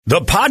The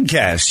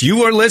podcast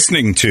you are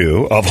listening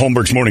to of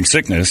Holmberg's Morning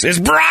Sickness is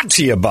brought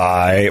to you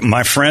by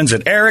my friends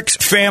at Eric's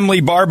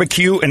Family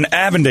Barbecue in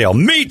Avondale.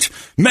 Meet,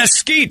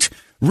 mesquite,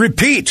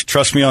 repeat.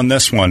 Trust me on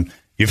this one.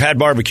 You've had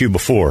barbecue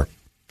before,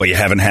 but you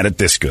haven't had it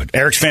this good.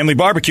 Eric's Family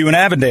Barbecue in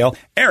Avondale,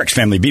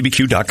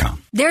 ericsfamilybbq.com.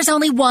 There's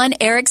only one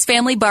Eric's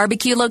Family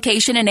Barbecue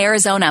location in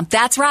Arizona.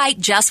 That's right,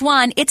 just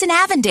one. It's in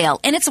Avondale,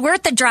 and it's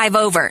worth the drive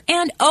over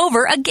and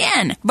over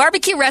again.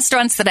 Barbecue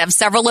restaurants that have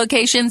several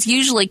locations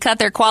usually cut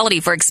their quality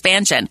for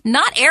expansion.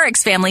 Not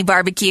Eric's Family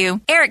Barbecue.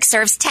 Eric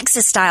serves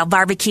Texas-style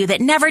barbecue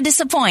that never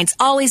disappoints,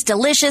 always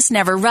delicious,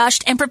 never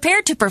rushed, and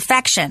prepared to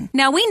perfection.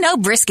 Now, we know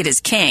brisket is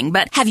king,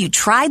 but have you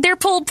tried their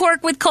pulled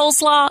pork with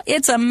coleslaw?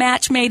 It's a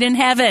match made in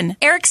heaven.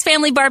 Eric's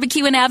Family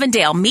Barbecue in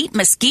Avondale. Meet,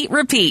 mesquite,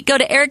 repeat. Go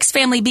to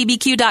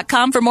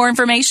ericsfamilybbq.com for more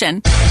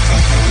information.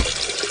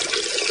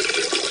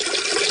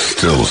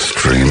 Still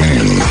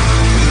streaming.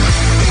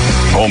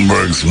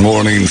 Holmberg's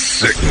Morning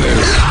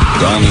Sickness.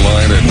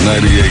 Online at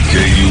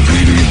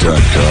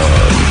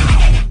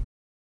 98kupd.com.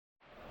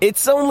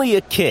 It's only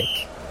a kick.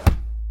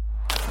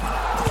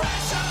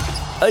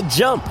 A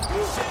jump.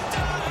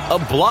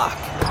 A block.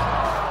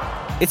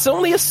 It's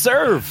only a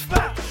serve.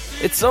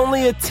 It's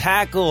only a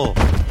tackle.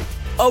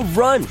 A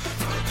run.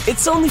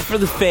 It's only for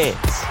the fans.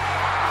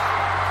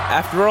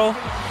 After all,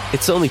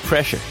 it's only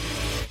pressure.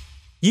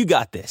 You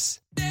got this.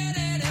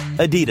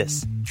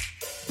 Adidas.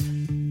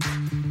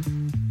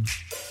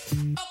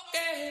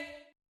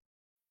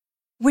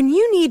 When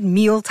you need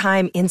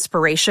mealtime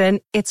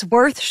inspiration, it's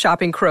worth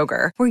shopping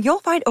Kroger, where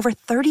you'll find over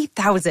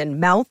 30,000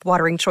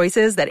 mouth-watering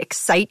choices that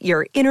excite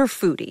your inner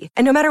foodie.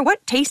 And no matter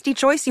what tasty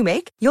choice you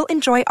make, you'll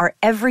enjoy our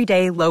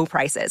everyday low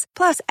prices,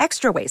 plus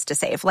extra ways to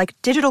save, like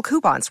digital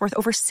coupons worth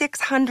over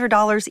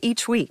 $600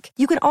 each week.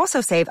 You can also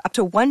save up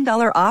to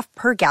 $1 off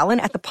per gallon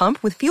at the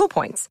pump with fuel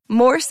points.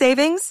 More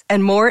savings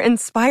and more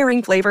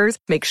inspiring flavors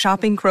make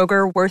shopping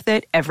Kroger worth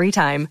it every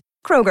time.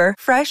 Kroger,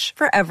 fresh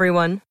for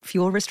everyone.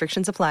 Fuel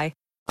restrictions apply.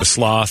 The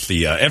sloth,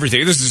 the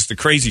everything. This is just a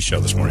crazy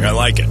show this morning. I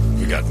like it.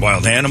 We got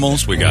wild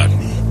animals. We got...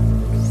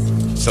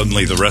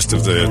 Suddenly the rest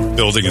of the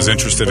building is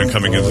interested in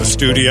coming into the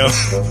studio.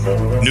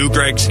 New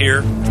Greg's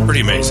here. It's pretty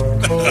amazing.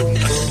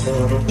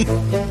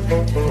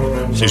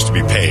 She used to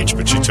be Paige,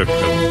 but she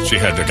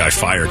had a guy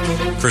fired.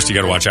 Christy, you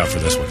got to watch out for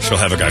this one. She'll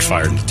have a guy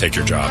fired to take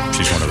your job.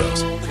 She's one of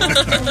those.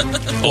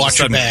 Watch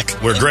your back.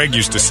 Where Greg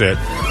used to sit,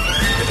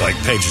 like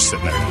Paige is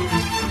sitting there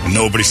now. And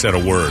nobody said a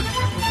word.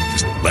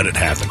 Just let it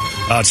happen.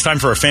 It's time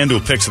for our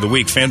FanDuel picks of the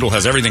week. FanDuel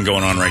has everything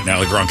going on right now.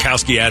 The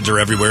Gronkowski ads are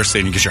everywhere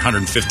saying you get your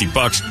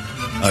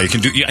 $150. You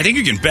can do. I think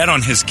you can bet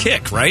on his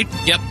kick, right?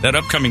 Yep. That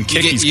upcoming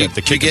kick he's got,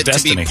 the kick of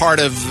destiny. You get to be part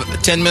of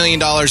 $10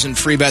 million in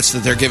free bets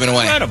that they're giving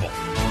away. Incredible.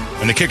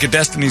 And the kick of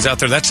destiny's out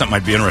there. That's something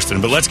I'd be interested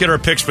in. But let's get our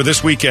picks for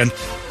this weekend.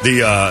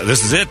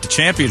 This is it, the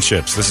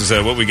championships. This is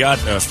what we got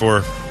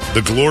for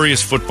the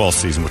glorious football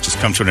season, which has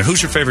come to an end.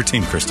 Who's your favorite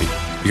team, Christy?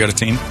 You got a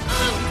team?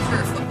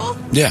 For football?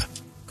 Yeah.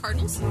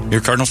 Cardinals.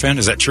 You're a Cardinals fan?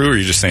 Is that true, or are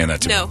you just saying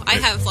that to me? No, I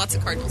have lots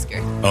of Cardinals gear.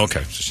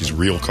 Okay, so she's a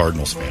real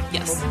Cardinals fan.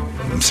 Yes.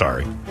 I'm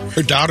sorry.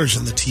 Her daughter's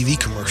in the TV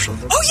commercial.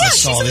 Oh, yeah,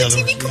 she's in the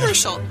TV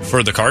commercial.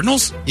 For the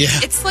Cardinals? Yeah.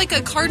 It's like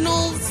a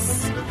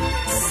Cardinals...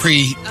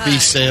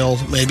 Pre-sale,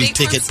 maybe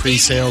ticket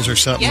pre-sales or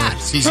something. Yeah.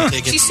 Season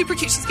ticket. She's super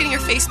cute. She's getting her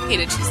face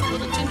painted. She's a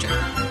little ginger.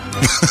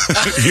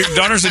 Your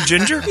daughter's a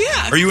ginger?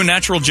 Yeah. Are you a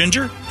natural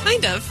ginger?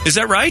 Kind of. Is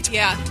that right?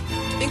 Yeah.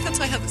 I think that's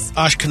why I have this.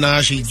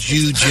 Ashkenazi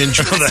Jew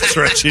ginger. Oh, that's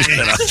right. She's an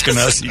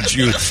Ashkenazi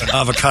Jew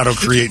avocado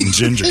creating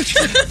ginger.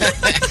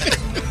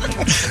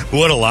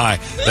 What a lie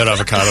that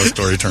avocado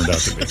story turned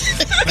out to be.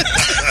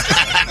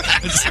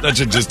 It's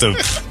just a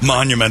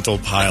monumental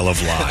pile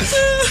of lies.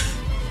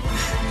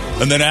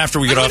 And then after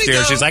we get off the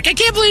air, she's like, I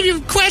can't believe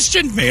you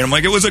questioned me. And I'm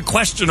like, it was a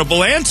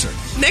questionable answer.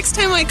 Next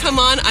time I come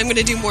on, I'm going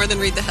to do more than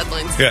read the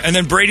headlines. Yeah, and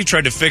then Brady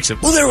tried to fix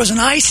it. Well, there was an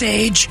ice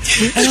age.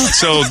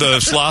 So the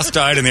sloth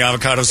died and the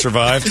avocado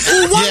survived.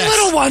 One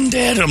little one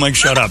did. And I'm like,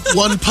 shut up.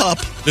 One pup.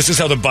 This is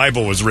how the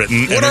Bible was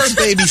written. What are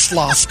baby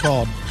sloths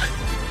called?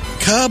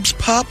 Cubs,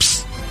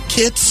 pups,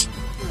 kits?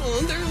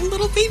 Oh, they're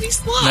little baby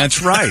sloths.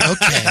 That's right.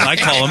 Okay. I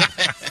call them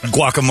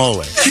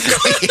guacamole.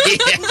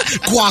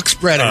 Guac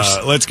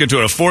spreaders. Let's get to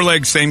it. A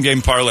 4-leg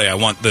same-game parlay. I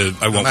want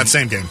Not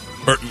same game.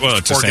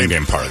 It's a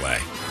same-game parlay.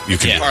 You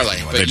can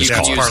parlay, but you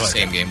can use the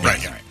same game. Right.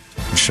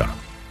 Shut up.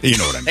 You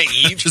know what I mean.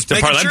 Hey, you just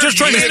parlay. I'm just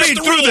trying to speed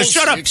through this.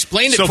 Shut up. You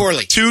explained it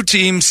poorly. 2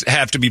 teams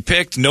have to be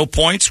picked. No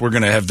points. We're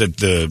going to have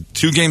the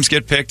 2 games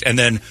get picked, and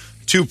then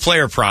 2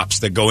 player props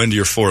that go into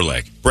your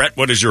 4-leg. Brett,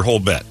 what is your whole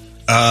bet?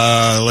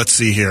 Let's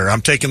see here.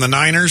 I'm taking the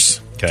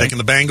Niners. Okay. Taking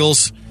the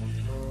Bengals.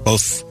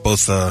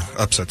 Both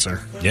upsets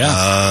there. Yeah.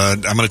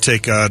 I'm going to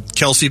take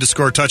Kelsey to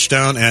score a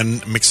touchdown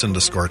and Mixon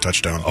to score a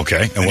touchdown.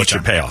 Okay. And what's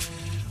your payoff?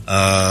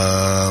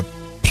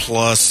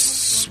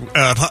 Plus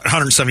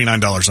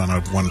 $179 on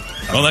a one.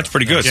 Well, that's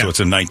pretty good. Yeah. So it's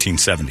a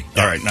 1970.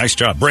 All right. Nice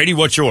job. Brady,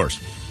 what's yours?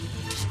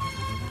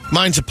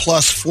 Mine's a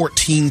plus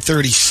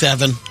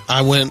 1437.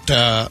 I went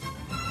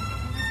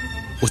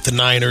with the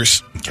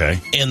Niners. Okay.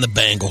 And the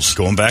Bengals.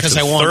 Going back to the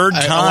third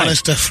time. I want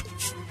us to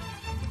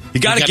You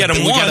got to get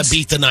them once. We got to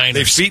beat the Niners.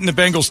 They've beaten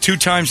the Bengals 2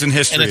 times in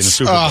history in the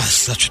Super Bowl.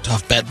 Such a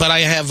tough bet. But I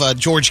have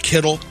George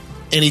Kittle,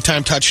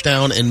 anytime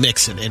touchdown, and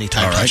Mixon,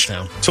 anytime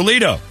touchdown.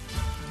 Toledo.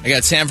 I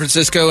got San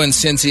Francisco and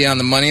Cincy on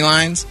the money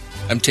lines.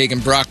 I'm taking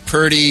Brock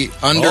Purdy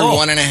under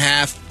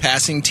 1.5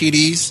 passing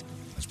TDs.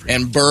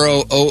 And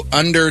Burrow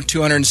under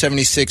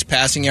 276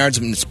 passing yards,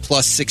 and it's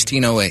plus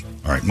 1608.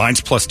 All right,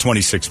 mine's plus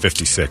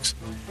 2656.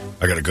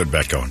 I got a good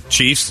bet going.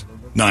 Chiefs,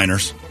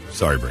 Niners.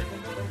 Sorry, Brady.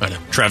 I know.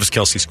 Travis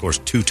Kelce scores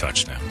 2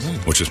 touchdowns,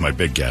 which is my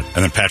big get.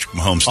 And then Patrick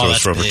Mahomes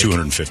throws for over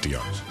 250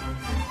 yards.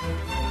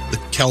 The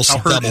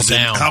Kelce double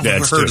down. How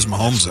hurt is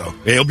Mahomes, though?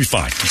 Yeah, he'll be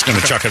fine. He's going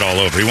to chuck it all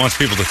over. He wants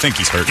people to think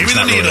he's hurt. He's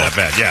not really that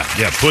bad.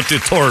 Yeah. Put the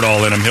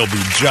Toradol in him. He'll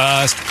be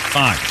just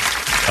fine.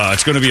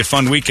 It's going to be a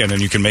fun weekend,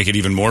 and you can make it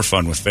even more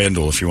fun with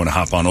FanDuel if you want to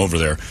hop on over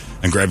there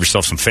and grab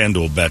yourself some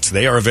FanDuel bets.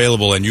 They are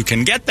available, and you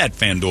can get that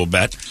FanDuel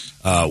bet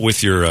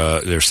with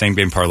your their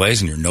same-game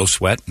parlays and your no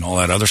sweat and all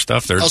that other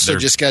stuff. Also,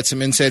 just got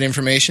some inside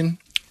information.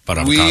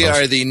 About we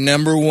are the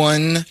number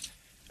 1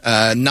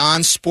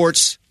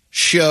 non-sports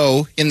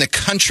show in the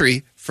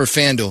country for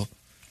FanDuel.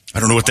 I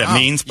don't know what that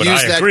means, but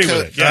I agree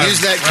with it. Yeah.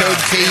 Use that code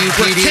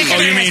KUPD.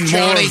 Oh, you mean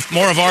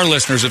more of our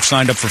listeners have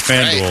signed up for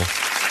FanDuel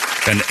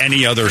than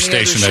any other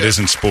station that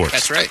isn't sports.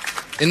 That's right.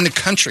 In the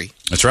country.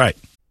 That's right.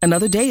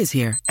 Another day is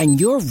here, and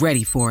you're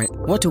ready for it.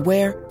 What to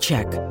wear?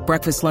 Check.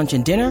 Breakfast, lunch,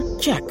 and dinner?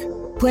 Check.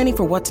 Planning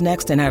for what's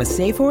next and how to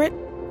save for it?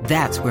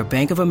 That's where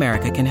Bank of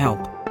America can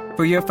help.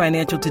 For your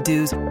financial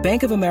to-dos,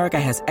 Bank of America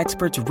has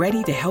experts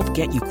ready to help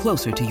get you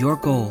closer to your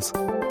goals.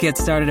 Get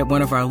started at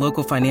one of our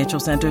local financial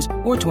centers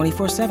or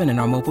 24/7 in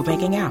our mobile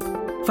banking app.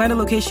 Find a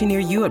location near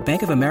you at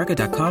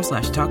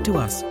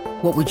bankofamerica.com/talktous.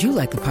 What would you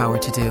like the power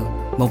to do?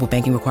 Mobile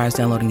banking requires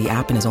downloading the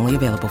app and is only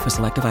available for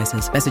select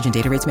devices. Message and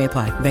data rates may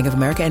apply. Bank of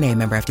America NA,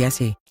 member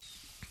FDIC.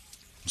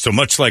 So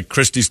much like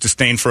Christie's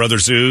disdain for other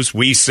zoos,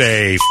 we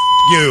say,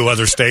 you,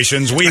 other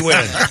stations, we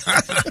win.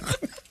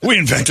 We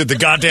invented the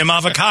goddamn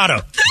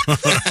avocado.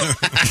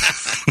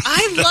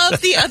 I love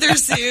the other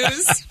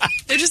zoos.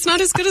 They're just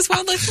not as good as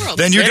Wildlife World.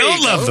 Then you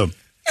don't love them.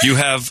 You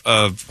have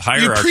a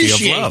hierarchy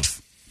of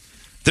love.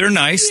 They're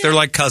nice. Yeah. They're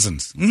like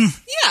cousins.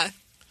 Yeah.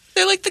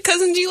 They're like the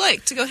cousins you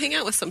like to go hang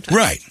out with sometimes.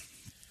 Right.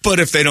 But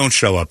if they don't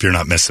show up, you're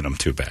not missing them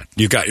too bad.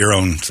 You got your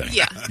own thing.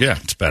 Yeah. Yeah,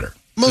 it's better.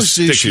 Most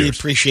zoos she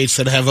appreciates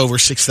that have over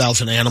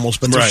 6,000 animals,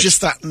 but there's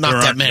just not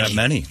that many. That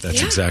many.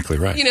 That's exactly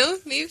right. You know,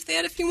 maybe if they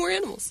had a few more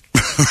animals.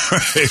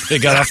 They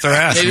got off their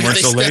ass. Maybe and weren't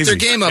they so stepped lazy. their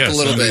game up a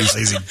little bit. These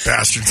lazy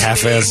bastards.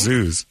 Half-ass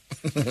zoos.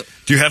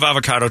 Do you have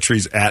avocado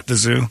trees at the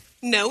zoo?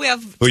 No, we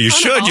have. Well, you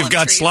should. You've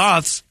got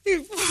sloths.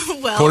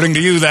 Well, according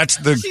to you, that's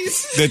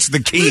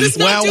the key.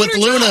 Well, with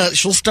Luna,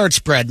 she'll start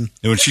spreading.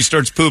 And when she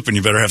starts pooping,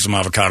 you better have some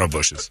avocado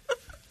bushes.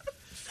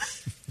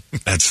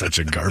 That's such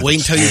a garbage. Wait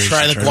until you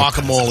try the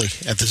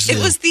guacamole at the zoo. It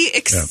was the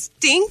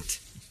extinct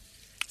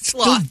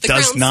sloth, the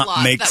does ground not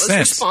sloth make that was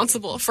sense.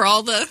 responsible for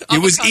all the avocados.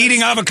 It was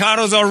eating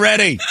avocados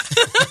already.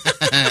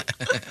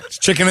 It's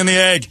chicken and the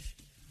egg.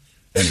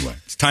 Anyway,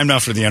 it's time now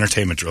for the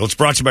entertainment drill. It's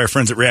brought to you by our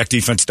friends at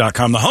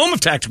ReactDefense.com, the home of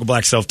tactical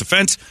black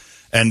self-defense.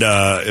 And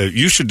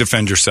you should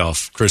defend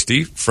yourself,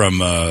 Christy, from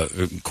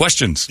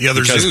questions. The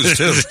other zoos,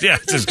 too. Yeah,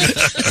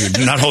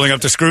 you're not holding up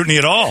to scrutiny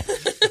at all.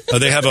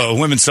 They have a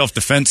women's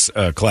self-defense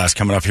class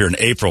coming up here in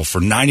April for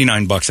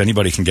 $99.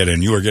 Anybody can get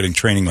in. You are getting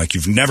training like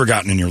you've never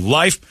gotten in your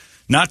life.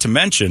 Not to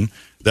mention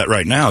that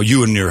right now,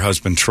 you and your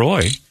husband,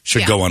 Troy,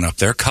 should go on up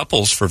there.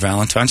 Couples for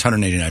Valentine's,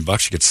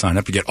 $189. You get to sign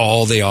up. You get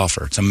all they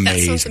offer. It's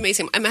amazing. That sounds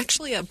amazing. I'm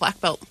actually a black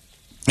belt.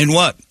 In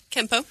what?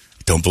 Kempo.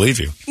 Don't believe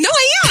you. No,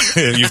 I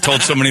am. You've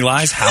told so many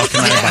lies. How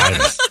can I buy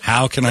this?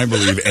 How can I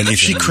believe anything?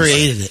 She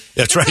created it.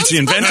 That's right. She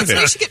invented it.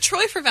 We should get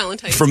Troy for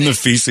Valentine's From Day. the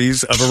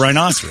feces of a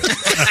rhinoceros.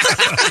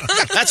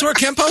 That's where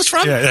Kempo's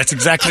from? Yeah, that's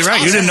exactly right.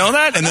 You didn't know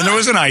that? And then there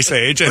was an ice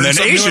age, and then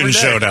Asians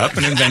showed up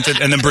and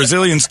invented, and then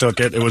Brazilians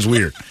took it. It was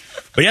weird.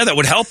 But yeah, that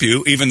would help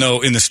you, even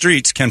though in the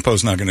streets,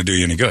 Kenpo's not going to do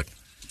you any good.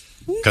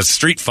 Because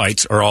street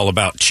fights are all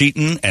about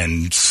cheating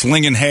and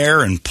slinging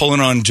hair and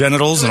pulling on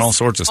genitals and all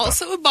sorts of stuff.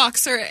 Also a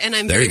boxer, and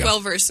I'm very well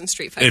versed in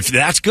street fighting. If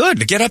that's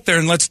good, get up there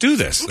and let's do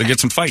this. Okay. Get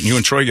some fighting. You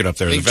and Troy get up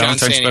there. Big the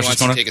Valentine's John special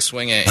wants to take a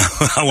swing at you.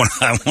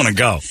 I want to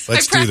go. Let's do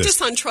this. I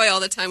practice on Troy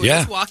all the time when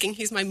he's walking.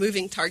 He's my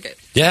moving target.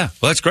 Yeah,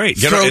 well, that's great.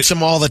 Throats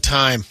him all the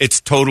time.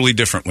 It's totally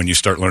different when you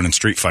start learning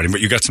street fighting,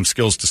 but you got some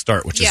skills to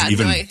start, which is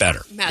even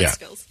better. Mad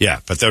skills.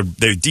 Yeah, but they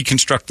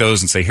deconstruct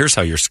those and say, here's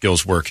how your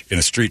skills work in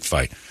a street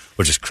fight,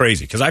 which is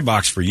crazy. Because I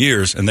boxed for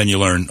years, and then you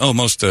learn,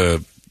 most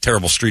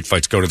terrible street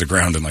fights go to the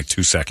ground in like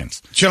 2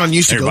 seconds. John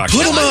used to go, put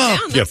him up.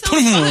 Yeah, put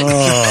him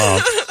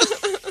up.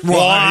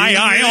 Why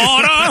I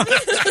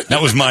oughta.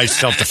 That was my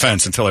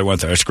self-defense until I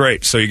went there. It's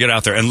great. So you get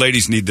out there, and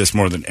ladies need this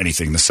more than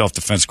anything. The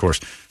self-defense course,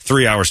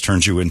 3 hours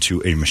turns you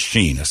into a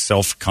machine, a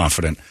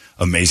self-confident,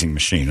 amazing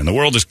machine. And the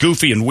world is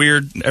goofy and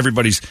weird.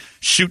 Everybody's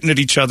shooting at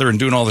each other and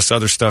doing all this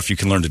other stuff. You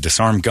can learn to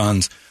disarm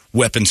guns,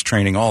 weapons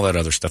training, all that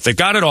other stuff. They've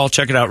got it all.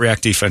 Check it out,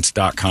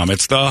 reactdefense.com.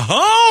 It's the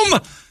home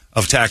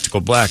of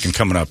Tactical Black. And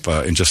coming up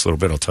in just a little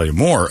bit, I'll tell you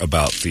more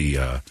about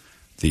the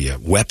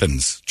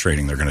weapons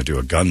training. They're going to do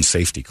a gun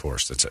safety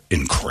course that's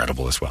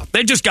incredible as well.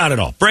 They just got it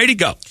all. Brady,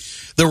 go.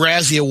 The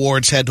Razzie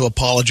Awards had to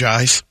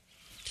apologize.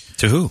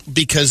 To who?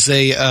 Because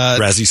they...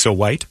 Razzie So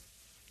White?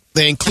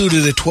 They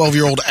included a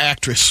 12-year-old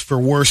actress for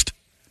Worst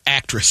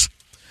Actress.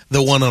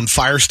 The one on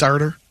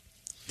Firestarter.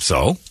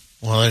 So?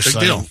 Well, there's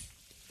Big deal.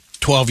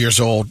 12 years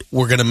old.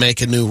 We're going to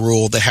make a new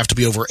rule. They have to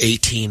be over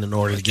 18 in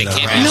order to get a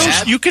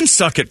Razzie. No, you can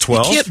suck at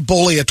 12. You can't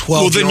bully a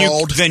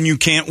 12-year-old. Then you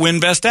can't win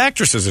Best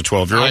Actress as a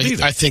 12-year-old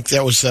either. I think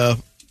that was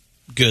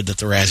good that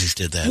the Razzies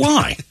did that.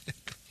 Why?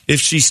 If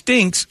she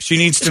stinks, she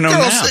needs to know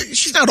now.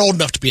 She's not old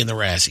enough to be in the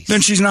Razzies.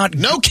 Then she's not.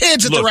 No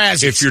kids at the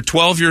Razzies. If you're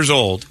 12 years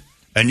old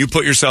and you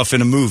put yourself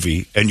in a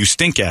movie and you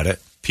stink at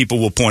it, people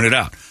will point it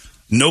out.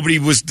 Nobody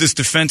was this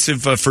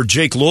defensive for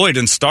Jake Lloyd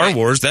in Star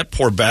Wars. That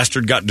poor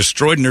bastard got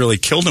destroyed and nearly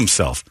killed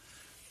himself.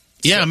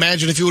 Yeah,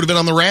 imagine if he would have been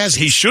on the Razzies.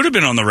 He should have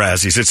been on the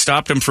Razzies. It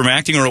stopped him from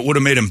acting, or it would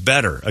have made him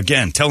better.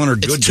 Again, telling her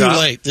good job. It's too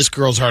late. This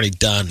girl's already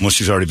done. Well,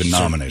 she's already been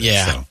nominated.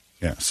 Yeah.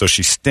 So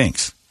she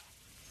stinks.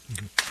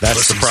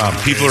 That's the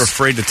problem. People are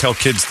afraid to tell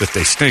kids that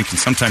they stink, and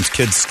sometimes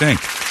kids stink.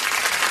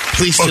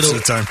 Most of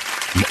the time.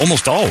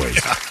 Almost always.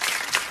 Yeah.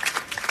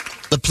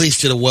 The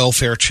police did a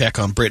welfare check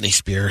on Britney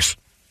Spears,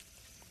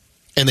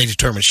 and they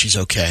determined she's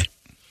okay.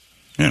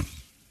 Yeah.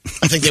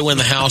 I think they went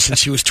in the house, and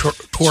she was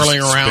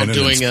twirling around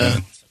doing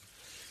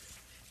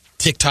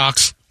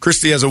TikToks.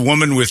 Christy has a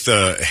woman with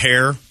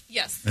hair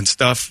Yes. and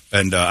stuff,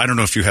 and I don't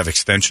know if you have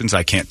extensions.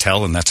 I can't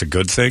tell, and that's a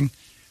good thing.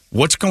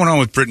 What's going on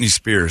with Britney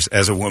Spears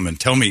as a woman?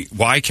 Tell me,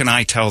 why can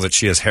I tell that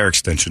she has hair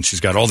extensions? She's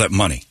got all that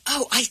money.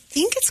 Oh, I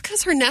think it's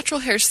because her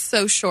natural hair's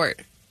so short.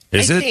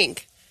 Is I it?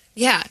 think.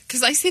 Yeah,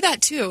 because I see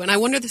that too, and I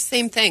wonder the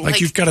same thing. Like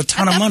you've got a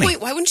ton of money. At that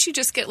point, why wouldn't she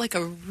just get like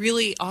a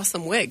really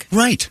awesome wig?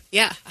 Right.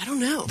 Yeah, I don't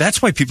know.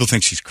 That's why people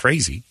think she's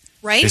crazy.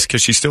 Right? It's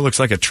because she still looks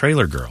like a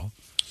trailer girl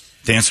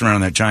dancing around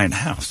in that giant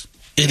house.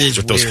 It is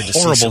with weird those to see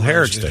horrible someone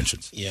hair who's-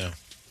 extensions. Yeah.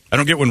 I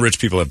don't get when rich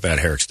people have bad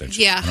hair extensions.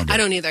 Yeah, I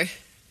don't either.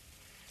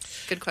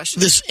 Good question.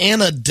 This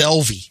Anna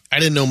Delvey, I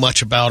didn't know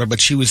much about her, but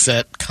she was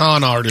that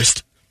con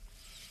artist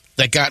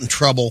that got in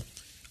trouble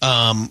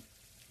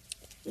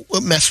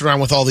messing around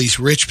with all these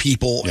rich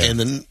people, and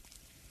then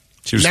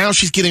now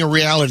she's getting a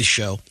reality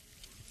show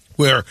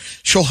where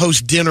she'll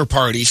host dinner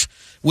parties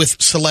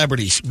with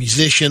celebrities,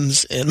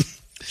 musicians, and...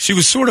 She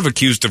was sort of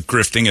accused of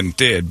grifting and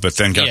did, but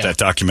then got Yeah. that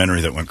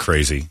documentary that went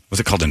crazy.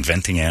 Was it called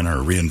Inventing Anna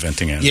or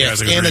Reinventing Anna? Yeah,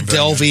 Anna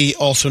Delvey,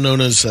 also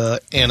known as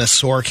Anna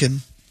Sorkin.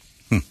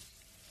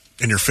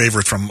 And your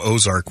favorite from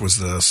Ozark was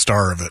the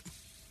star of it.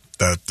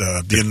 That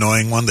the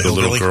annoying one, the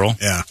little hillbilly? girl?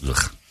 Yeah.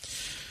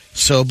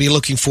 So be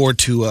looking forward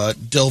to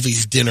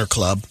Delvey's Dinner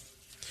Club.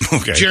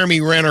 Okay. Jeremy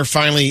Renner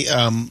finally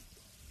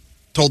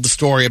told the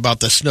story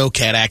about the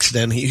snowcat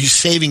accident. He was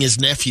saving his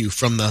nephew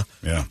from the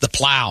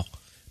plow.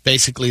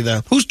 Basically,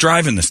 who's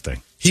driving this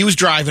thing? He was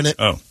driving it.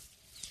 Oh.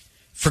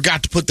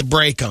 Forgot to put the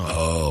brake on.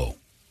 Oh.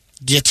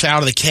 Gets out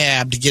of the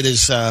cab to get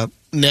his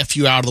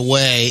nephew out of the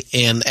way,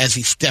 and as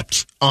he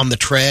steps on the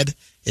tread,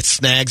 it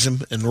snags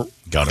him and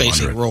Got him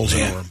basically under it. rolls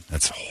Man, over him.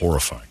 That's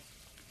horrifying.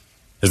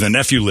 Has the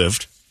nephew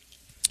lived?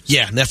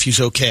 Yeah,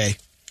 nephew's okay,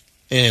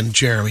 and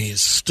Jeremy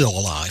is still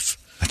alive.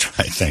 That's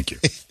right. Thank you.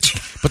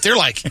 But they're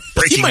like,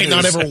 he might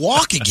not ever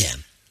walk again.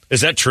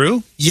 Is that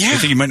true? Yeah. You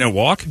think he might not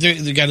walk?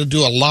 They got to do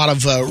a lot of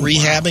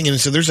rehabbing, and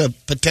so there's a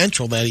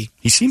potential that he...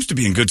 He seems to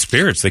be in good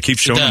spirits. They keep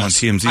showing him on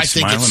TMZ I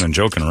think smiling and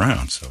joking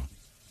around. So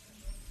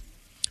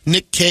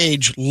Nick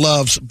Cage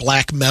loves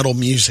black metal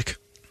music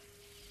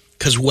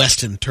because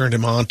Weston turned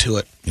him on to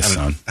it. Yes,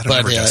 son. I'd have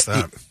never guessed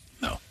that.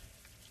 No.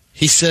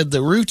 He said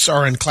the roots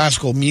are in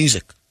classical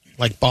music,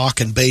 like Bach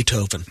and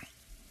Beethoven.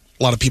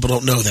 A lot of people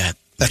don't know that.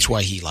 That's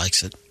why he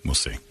likes it. We'll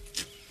see.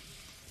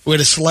 We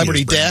had a celebrity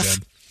He is brain death.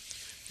 dead.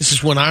 This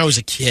is when I was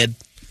a kid.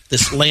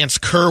 This Lance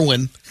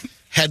Kerwin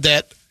had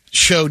that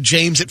show,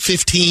 James at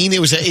 15. It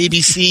was an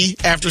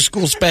ABC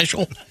after-school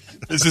special.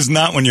 This is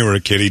not when you were a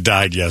kid. He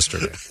died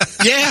yesterday.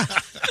 Yeah,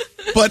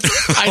 but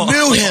I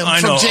knew him I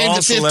from know, James all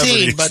at 15.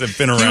 celebrities But have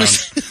been he around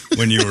was-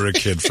 when you were a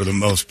kid for the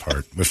most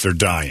part, if they're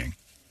dying.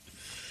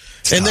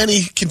 and then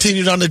he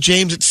continued on to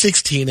James at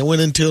 16 and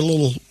went into a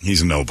little...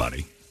 He's a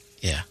nobody.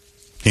 Yeah.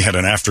 He had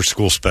an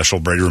after-school special,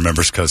 Brady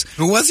remembers, because...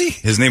 Who was he?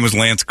 His name was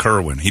Lance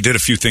Kerwin. He did a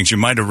few things. You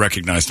might have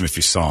recognized him if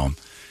you saw him.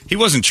 He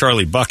wasn't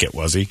Charlie Bucket,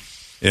 was he?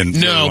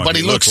 No, but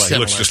he looks He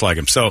looks similar. just like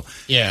him. So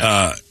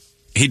Yeah.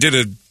 he did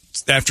a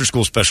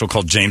after-school special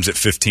called James at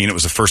 15. It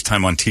was the first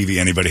time on TV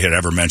anybody had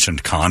ever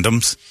mentioned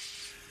condoms.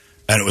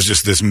 And it was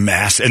just this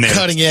mass... And they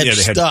Cutting-edge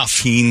they had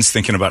stuff. teens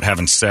thinking about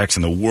having sex,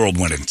 and the world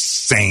went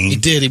insane. He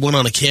did. He went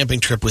on a camping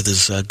trip with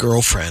his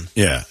girlfriend.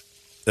 Yeah.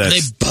 And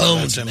they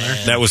boned him,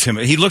 man. That was him.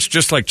 He looks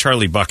just like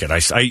Charlie Bucket.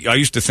 I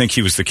used to think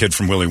he was the kid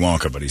from Willy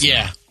Wonka, but he's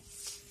Yeah. not.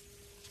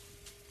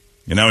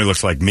 You know, he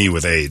looks like me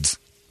with AIDS.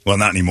 Well,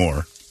 not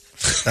anymore.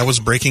 That was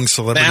Breaking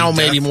Celebrity Now Death?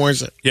 maybe more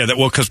is it? Yeah,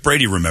 because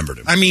Brady remembered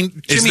him. I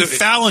mean, Is Jimmy the-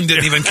 Fallon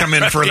didn't even come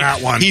in for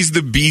that one. He's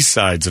the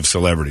B-sides of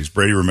celebrities.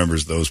 Brady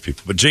remembers those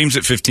people. But James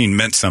at 15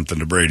 meant something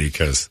to Brady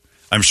because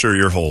I'm sure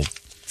your whole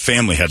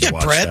family had to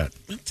watch Brett.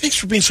 that. Thanks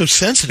for being so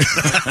sensitive.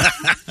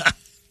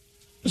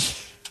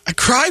 I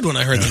cried when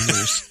I heard the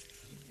news.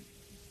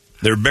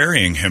 They're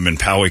burying him in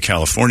Poway,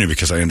 California,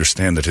 because I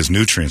understand that his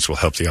nutrients will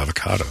help the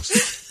avocados.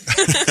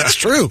 That's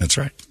true. That's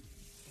right.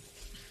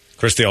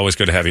 Christy, always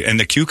good to have you. And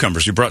the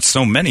cucumbers, you brought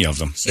so many of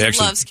them. She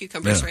loves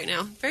cucumbers right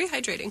now. Very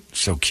hydrating.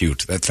 So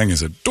cute. That thing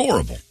is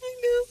adorable.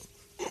 I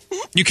know.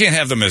 You can't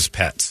have them as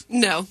pets.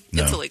 No,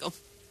 it's illegal.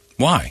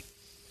 Why?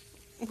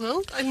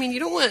 Well, I mean, you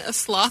don't want a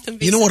sloth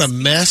and you know what a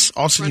mess?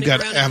 Also, you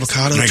got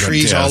avocado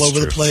trees all over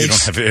the place. You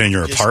don't have it in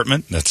your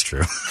apartment? That's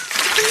true.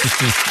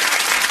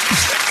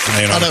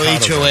 Auto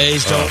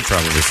HOAs don't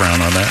probably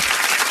frown on that.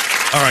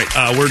 All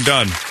right, we're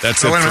done.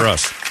 That's it for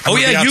us.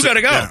 You got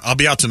to go. Yeah, I'll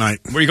be out tonight.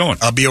 Where are you going?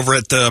 I'll be over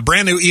at the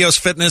brand new EOS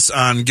Fitness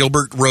on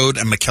Gilbert Road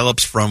and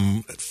McKellips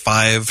from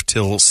 5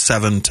 till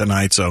 7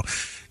 tonight. So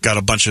got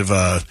a bunch of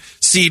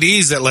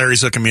CDs that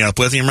Larry's hooking me up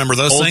with. You remember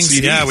those things?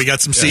 CDs. Yeah, we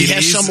got some CDs. He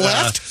has some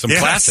left? Some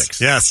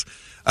classics. Yes.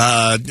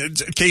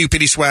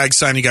 KUPD Swag,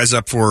 sign you guys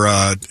up for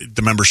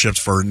the memberships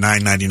for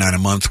 $9.99 a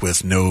month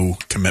with no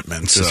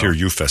commitment. This is here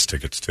UFest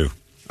tickets, too.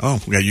 Oh,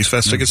 we got Youth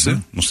Fest tickets too?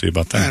 We'll see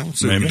about that. Yeah, we'll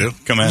see what we do.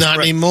 Come on. Not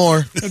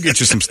anymore. He'll get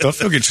you some stuff.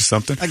 He'll get you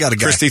something. I got a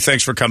guy. Christy,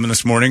 thanks for coming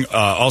this morning.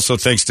 Also,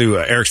 thanks to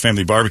Eric's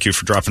Family Barbecue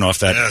for dropping off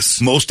that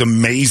most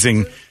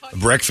amazing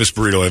breakfast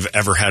burrito I've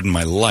ever had in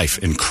my life.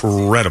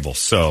 Incredible.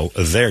 So,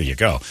 there you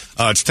go.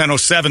 It's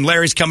 10:07.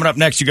 Larry's coming up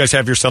next. You guys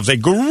have yourselves a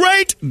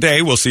great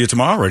day. We'll see you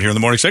tomorrow right here in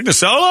the Morning Sickness.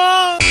 So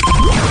long!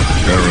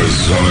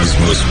 Arizona's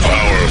most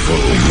powerful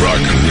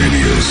rock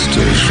radio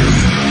station.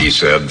 He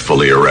said,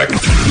 fully erect. 98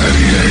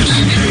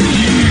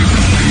 KUPD.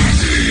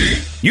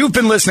 You've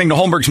been listening to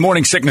Holmberg's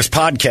Morning Sickness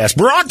Podcast,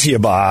 brought to you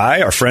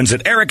by our friends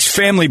at Eric's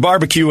Family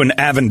Barbecue in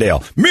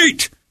Avondale.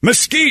 Meet,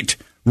 mesquite,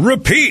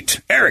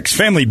 repeat.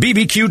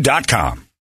 Eric'sFamilyBBQ.com.